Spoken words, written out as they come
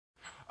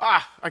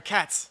Our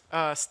cats.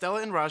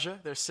 Stella and Raja,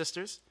 they're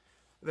sisters.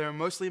 They're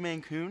mostly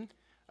Maine Coon.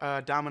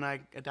 Dom and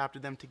I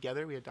adopted them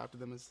together. We adopted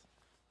them as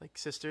like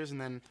sisters,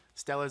 and then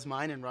Stella's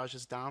mine and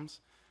Raja's Dom's.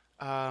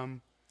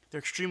 They're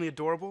extremely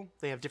adorable.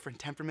 They have different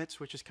temperaments,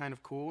 which is kind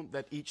of cool,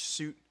 that each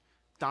suit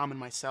Dom and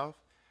myself.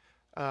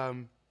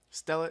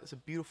 Stella is a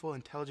beautiful,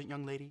 intelligent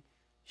young lady.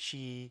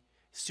 She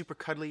is super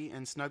cuddly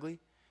and snuggly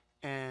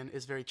and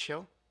is very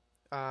chill.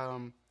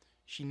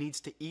 She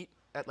needs to eat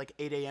at like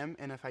 8 a.m.,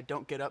 and if I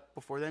don't get up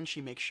before then,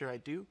 she makes sure I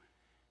do.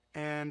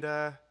 And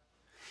I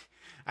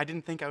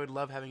didn't think I would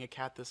love having a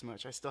cat this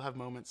much. I still have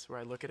moments where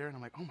I look at her and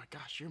I'm like, oh my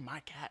gosh, you're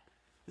my cat.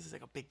 This is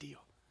like a big deal.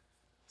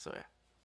 So yeah.